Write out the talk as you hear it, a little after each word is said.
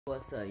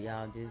What's up,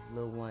 y'all? This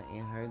Lil One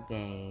in her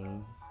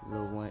gang.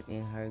 Lil One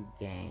in her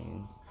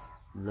gang.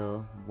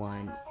 Lil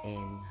One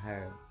in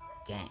her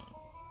gang.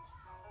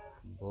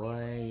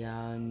 Boy,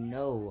 y'all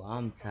know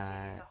I'm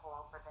tired.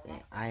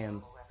 And I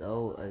am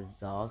so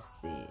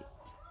exhausted.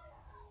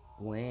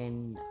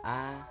 When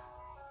I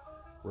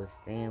was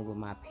staying with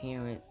my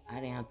parents, I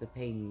didn't have to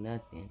pay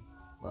nothing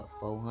but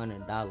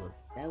 $400.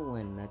 That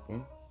wasn't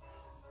nothing.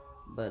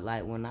 But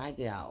like when I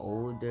got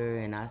older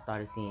and I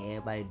started seeing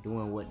everybody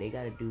doing what they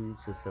gotta do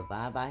to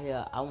survive out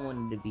here, I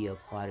wanted to be a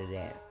part of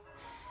that.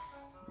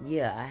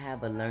 Yeah, I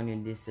have a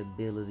learning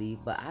disability,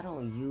 but I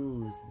don't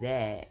use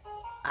that.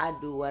 I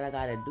do what I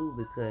gotta do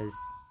because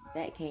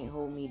that can't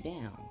hold me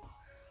down.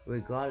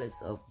 Regardless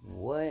of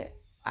what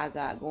I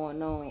got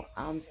going on,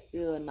 I'm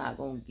still not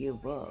gonna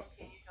give up.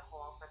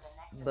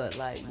 But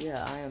like,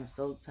 yeah, I am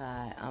so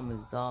tired. I'm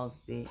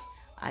exhausted.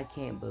 I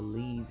can't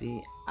believe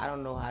it. I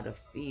don't know how to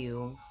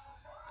feel.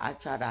 I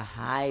try to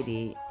hide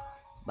it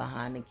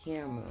behind the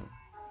camera,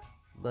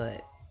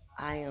 but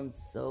I am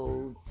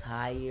so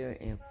tired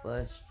and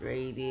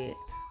frustrated.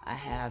 I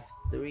have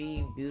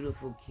 3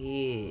 beautiful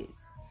kids.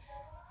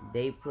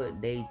 They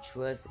put their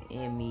trust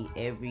in me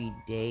every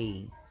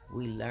day.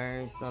 We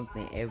learn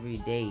something every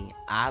day.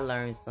 I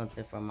learn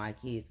something from my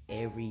kids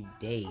every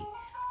day.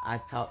 I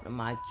talk to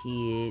my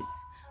kids.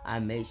 I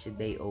make sure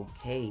they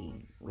okay.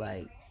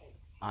 Like,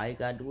 all you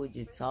gotta do is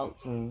just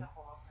talk to them.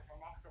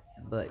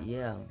 But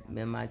yeah,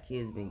 me and my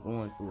kids been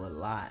going through a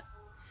lot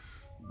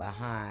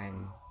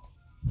behind,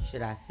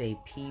 should I say,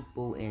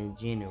 people in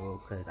general,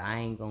 because I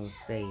ain't gonna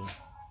say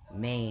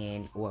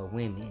man or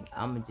women.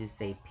 I'm gonna just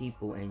say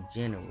people in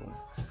general.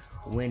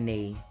 When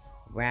they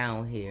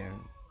round here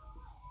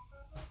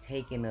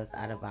taking us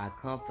out of our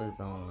comfort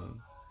zone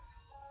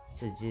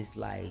to just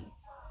like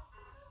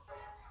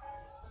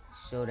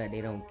show that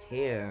they don't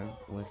care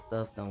when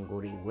stuff don't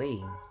go their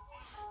way.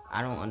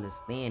 I don't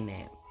understand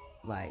that.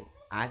 Like,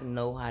 I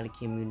know how to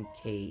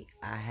communicate.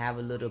 I have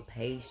a little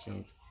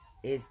patience.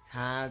 It's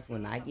times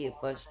when I get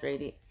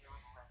frustrated,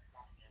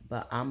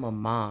 but I'm a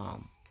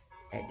mom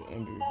at the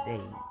end of the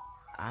day.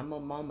 I'm a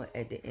mama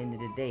at the end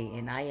of the day,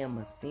 and I am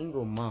a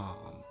single mom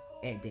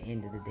at the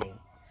end of the day.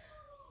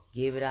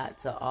 Give it out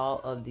to all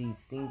of these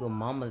single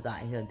mamas out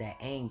here that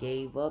ain't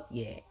gave up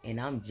yet, and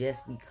I'm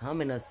just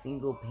becoming a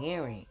single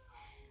parent.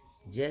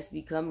 Just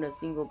becoming a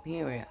single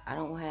parent. I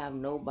don't have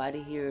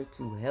nobody here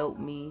to help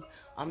me.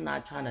 I'm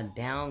not trying to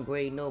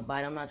downgrade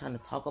nobody. I'm not trying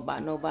to talk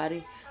about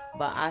nobody.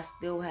 But I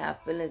still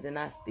have feelings and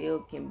I still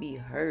can be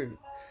hurt.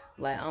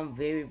 Like, I'm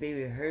very,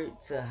 very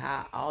hurt to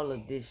how all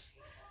of these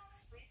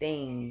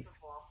things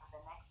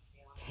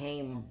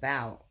came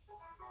about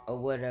or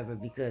whatever,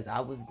 because I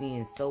was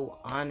being so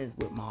honest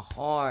with my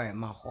heart.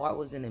 My heart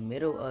was in the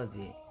middle of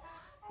it.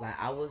 Like,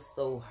 I was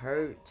so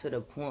hurt to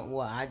the point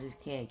where I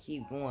just can't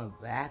keep going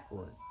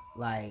backwards.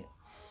 Like,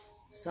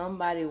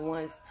 somebody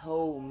once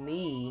told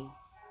me,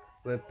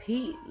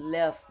 Repeat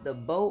left the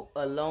boat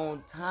a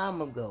long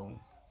time ago.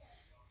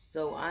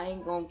 So I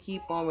ain't gonna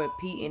keep on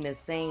repeating the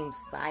same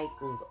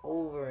cycles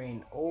over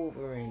and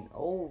over and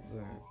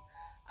over.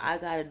 I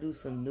gotta do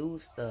some new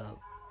stuff,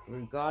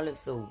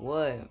 regardless of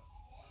what.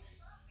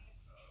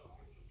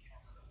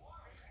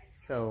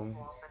 So